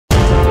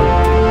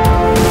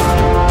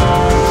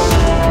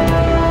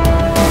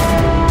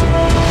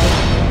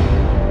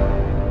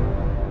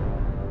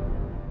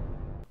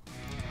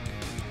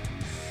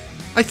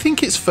I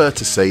think it's fair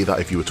to say that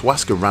if you were to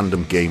ask a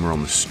random gamer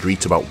on the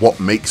street about what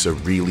makes a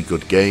really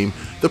good game,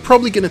 they're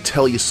probably going to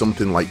tell you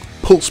something like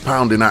pulse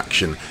pounding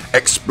action,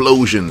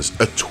 explosions,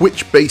 a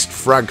Twitch-based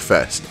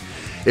fragfest.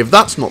 If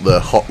that's not their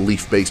hot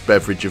leaf-based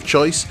beverage of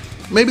choice,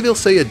 maybe they'll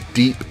say a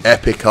deep,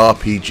 epic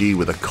RPG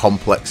with a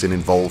complex and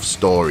involved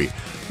story.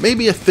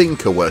 Maybe a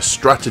thinker where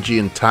strategy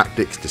and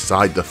tactics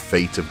decide the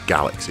fate of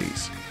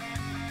galaxies.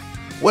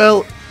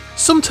 Well,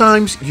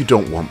 sometimes you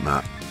don't want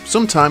that.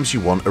 Sometimes you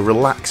want a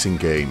relaxing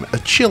game, a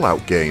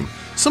chill-out game,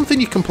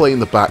 something you can play in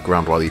the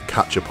background while you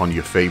catch up on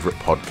your favourite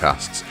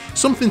podcasts,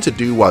 something to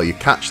do while you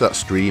catch that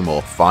stream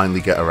or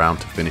finally get around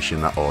to finishing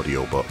that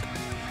audiobook.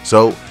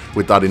 So,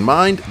 with that in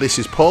mind, this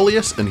is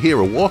Paulius, and here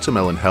are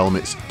Watermelon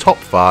Helmet's top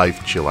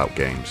 5 chill-out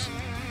games.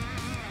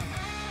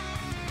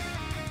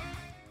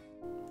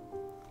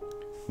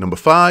 Number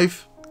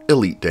 5,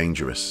 Elite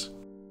Dangerous.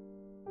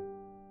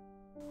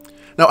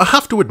 Now, I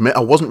have to admit I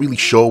wasn't really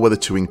sure whether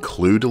to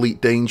include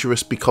Elite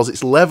Dangerous because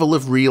its level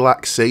of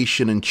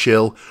relaxation and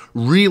chill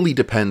really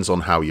depends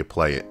on how you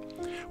play it.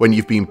 When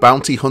you've been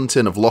bounty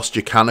hunting, have lost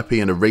your canopy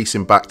and are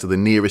racing back to the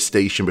nearest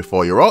station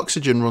before your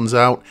oxygen runs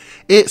out,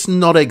 it's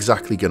not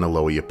exactly going to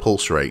lower your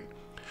pulse rate.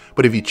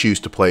 But if you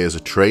choose to play as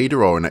a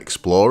trader or an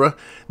explorer,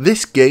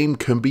 this game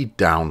can be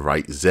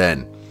downright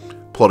zen.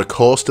 Plot a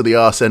course to the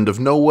arse end of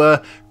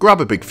nowhere,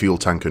 grab a big fuel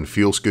tank and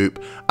fuel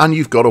scoop, and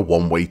you've got a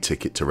one-way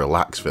ticket to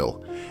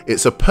Relaxville.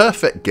 It's a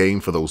perfect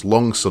game for those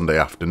long Sunday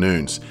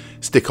afternoons.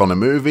 Stick on a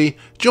movie,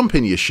 jump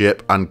in your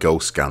ship, and go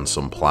scan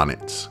some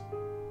planets.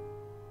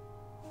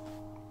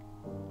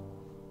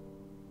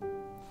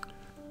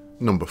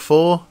 Number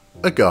 4,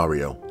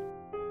 Agar.io.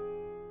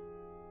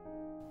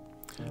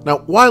 Now,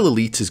 while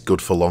Elite is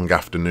good for long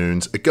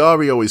afternoons,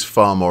 Agar.io is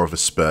far more of a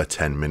spare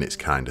 10 minutes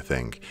kind of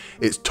thing.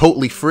 It's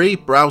totally free,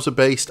 browser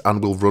based,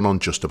 and will run on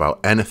just about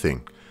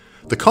anything.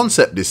 The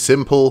concept is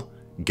simple: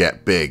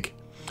 get big.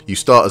 You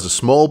start as a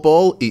small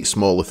ball, eat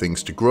smaller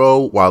things to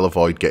grow, while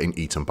avoid getting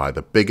eaten by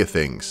the bigger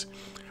things.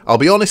 I'll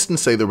be honest and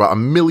say there are about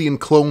 1 million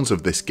clones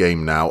of this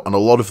game now, and a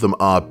lot of them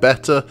are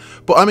better,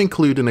 but I'm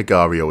including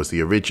Agar.io as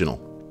the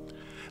original.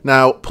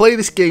 Now, play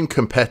this game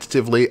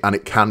competitively and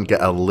it can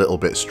get a little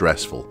bit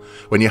stressful.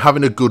 When you're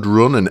having a good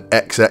run and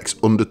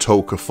XX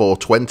Undertoker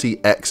 420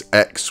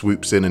 XX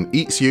swoops in and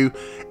eats you,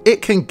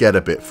 it can get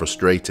a bit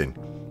frustrating.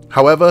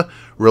 However,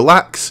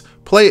 relax,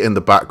 play it in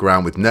the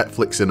background with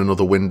Netflix in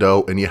another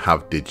window and you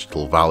have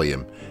digital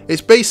Valium.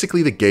 It's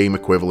basically the game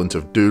equivalent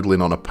of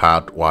doodling on a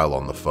pad while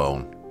on the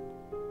phone.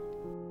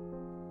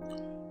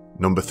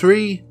 Number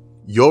 3,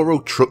 Euro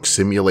Truck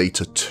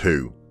Simulator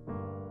 2.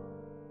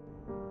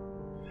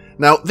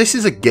 Now, this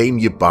is a game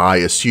you buy,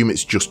 assume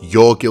it's just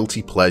your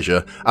guilty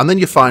pleasure, and then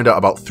you find out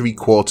about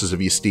 3/4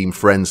 of your Steam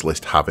friends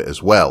list have it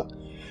as well.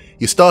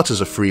 You start as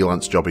a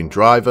freelance jobbing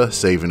driver,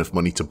 save enough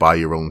money to buy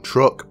your own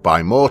truck,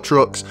 buy more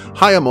trucks,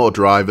 hire more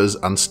drivers,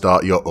 and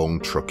start your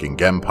own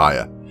trucking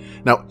empire.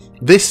 Now,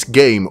 this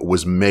game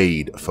was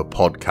made for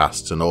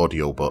podcasts and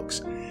audiobooks.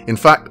 In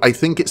fact, I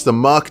think it's the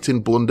marketing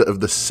blunder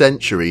of the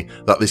century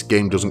that this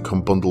game doesn't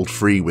come bundled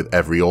free with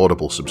every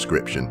Audible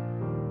subscription.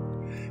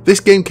 This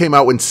game came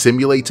out when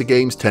simulator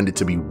games tended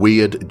to be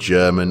weird,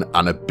 German,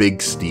 and a big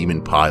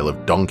steaming pile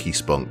of donkey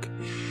spunk.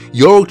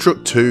 Euro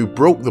Truck 2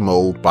 broke the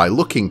mold by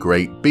looking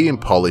great, being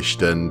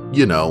polished and,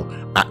 you know,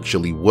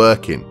 actually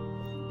working.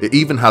 It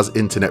even has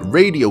internet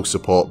radio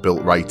support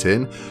built right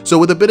in, so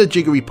with a bit of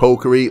jiggery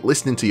pokery,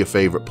 listening to your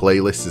favourite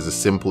playlists is as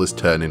simple as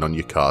turning on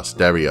your car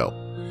stereo.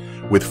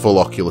 With full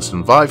Oculus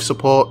and Vive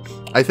support,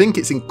 I think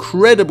it's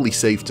incredibly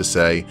safe to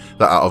say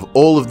that out of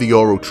all of the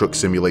Euro Truck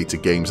Simulator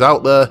games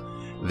out there,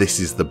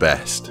 this is the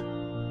best.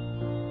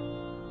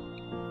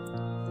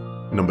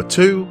 Number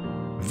 2,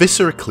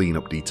 Viscera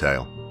Cleanup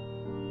Detail.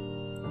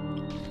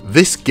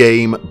 This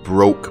game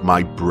broke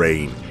my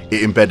brain.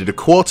 It embedded a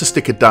quarter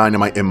stick of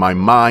dynamite in my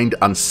mind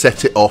and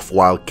set it off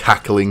while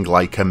cackling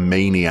like a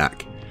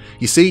maniac.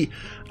 You see,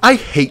 I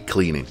hate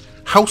cleaning.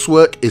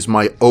 Housework is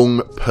my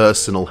own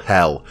personal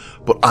hell,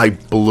 but I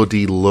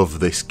bloody love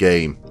this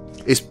game.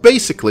 It's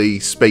basically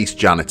Space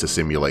Janitor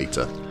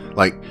Simulator.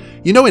 Like,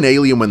 you know in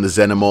Alien when the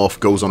Xenomorph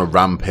goes on a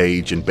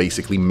rampage and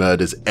basically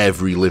murders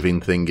every living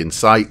thing in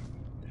sight?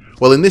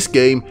 Well, in this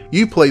game,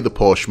 you play the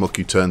poor schmuck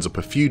who turns up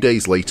a few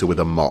days later with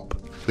a mop.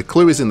 The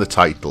clue is in the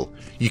title: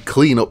 you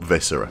clean up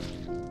viscera.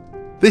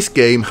 This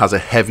game has a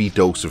heavy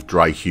dose of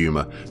dry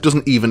humour,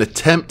 doesn't even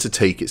attempt to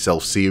take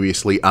itself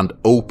seriously, and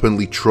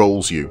openly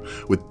trolls you,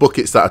 with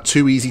buckets that are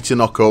too easy to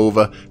knock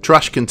over,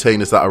 trash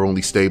containers that are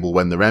only stable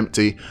when they're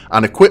empty,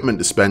 and equipment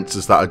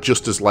dispensers that are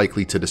just as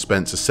likely to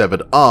dispense a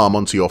severed arm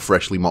onto your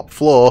freshly mopped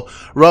floor,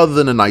 rather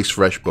than a nice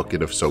fresh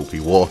bucket of soapy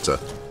water.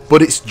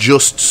 But it's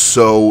just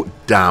so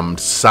damned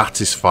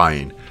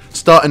satisfying.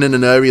 Starting in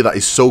an area that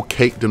is so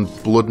caked in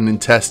blood and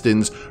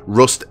intestines,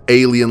 rust,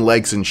 alien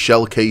legs and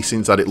shell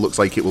casings that it looks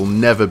like it will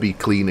never be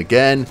clean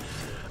again,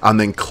 and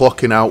then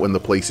clocking out when the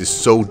place is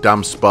so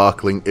damn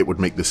sparkling it would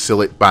make the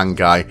Silit Bang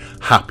guy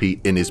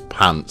happy in his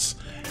pants.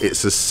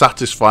 It's as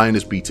satisfying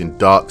as beating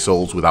Dark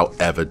Souls without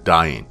ever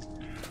dying.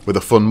 With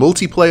a fun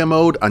multiplayer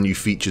mode and new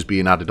features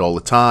being added all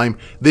the time,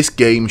 this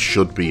game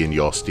should be in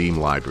your Steam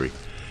library.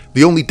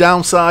 The only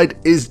downside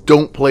is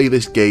don't play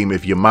this game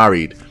if you're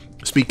married.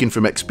 Speaking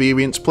from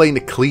experience, playing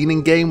a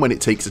cleaning game when it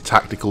takes a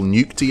tactical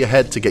nuke to your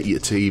head to get you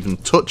to even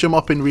touch a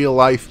mop in real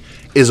life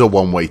is a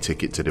one-way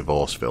ticket to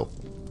Divorceville.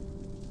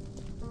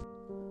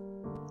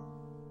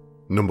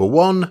 Number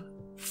 1.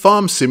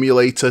 Farm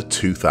Simulator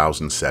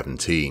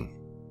 2017.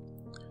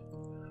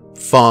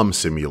 Farm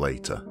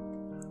Simulator.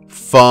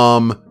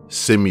 Farm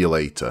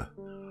Simulator.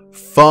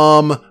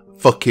 Farm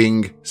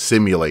fucking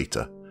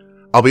Simulator.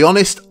 I'll be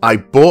honest, I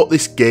bought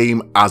this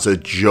game as a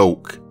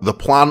joke. The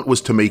plan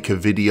was to make a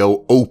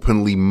video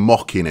openly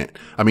mocking it.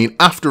 I mean,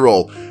 after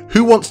all,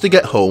 who wants to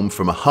get home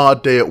from a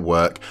hard day at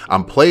work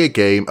and play a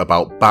game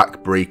about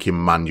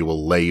back-breaking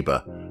manual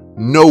labour?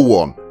 No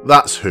one,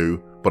 that's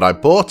who. But I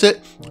bought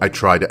it, I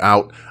tried it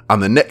out,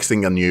 and the next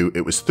thing I knew,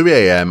 it was 3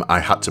 AM,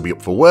 I had to be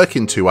up for work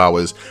in 2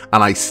 hours,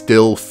 and I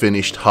still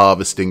finished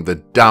harvesting the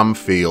damn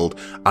field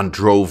and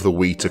drove the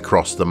wheat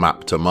across the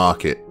map to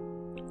market.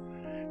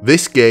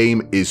 This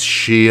game is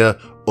sheer,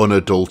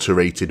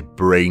 unadulterated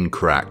brain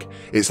crack.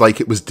 It's like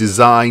it was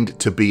designed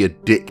to be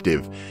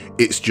addictive.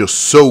 It's just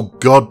so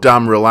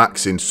goddamn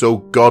relaxing, so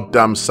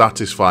goddamn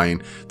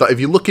satisfying, that if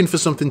you're looking for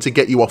something to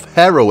get you off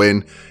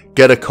heroin,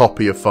 get a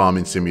copy of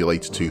Farming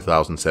Simulator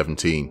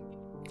 2017.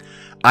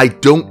 I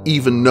don't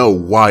even know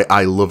why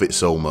I love it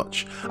so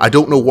much. I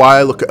don't know why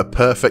I look at a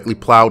perfectly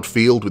ploughed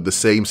field with the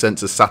same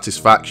sense of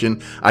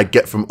satisfaction I'd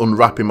get from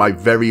unwrapping my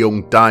very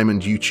own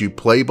diamond YouTube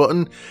play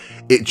button.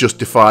 It just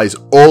defies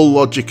all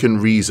logic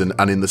and reason,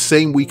 and in the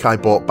same week I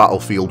bought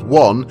Battlefield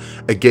 1,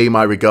 a game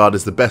I regard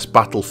as the best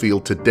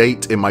Battlefield to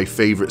date in my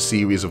favourite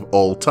series of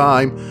all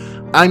time,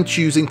 I'm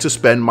choosing to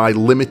spend my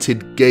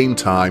limited game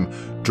time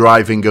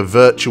driving a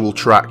virtual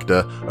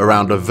tractor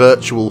around a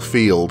virtual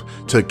field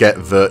to get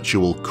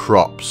virtual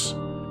crops.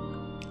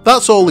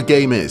 That's all the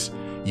game is.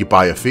 You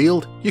buy a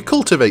field, you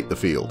cultivate the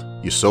field,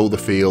 you sow the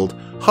field,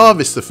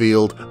 harvest the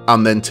field,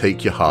 and then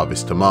take your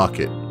harvest to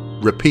market.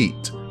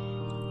 Repeat.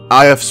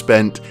 I have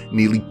spent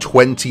nearly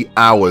 20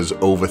 hours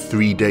over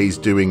 3 days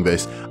doing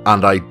this,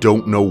 and I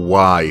don't know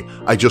why.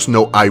 I just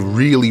know I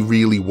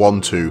really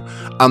want to.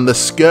 And the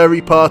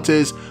scary part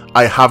is,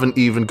 I haven't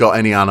even got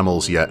any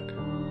animals yet.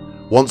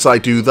 Once I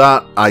do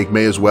that, I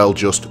may as well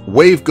just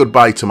wave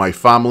goodbye to my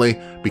family,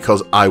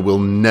 because I will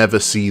never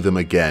see them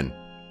again.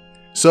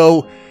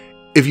 So,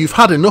 if you've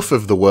had enough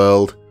of the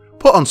world,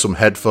 put on some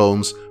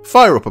headphones,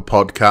 fire up a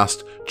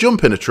podcast,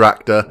 jump in a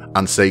tractor,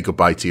 and say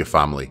goodbye to your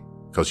family,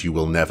 because you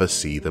will never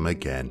see them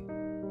again.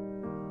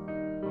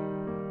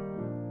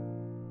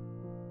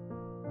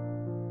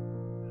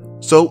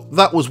 So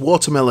that was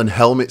Watermelon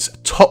Helmet's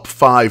top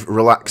 5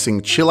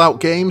 relaxing chill out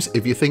games.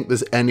 If you think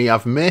there's any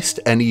I've missed,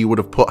 any you would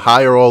have put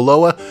higher or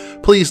lower,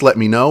 please let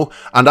me know.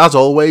 And as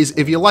always,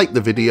 if you liked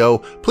the video,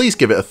 please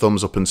give it a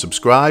thumbs up and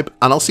subscribe,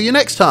 and I'll see you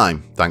next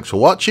time. Thanks for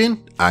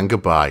watching, and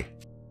goodbye.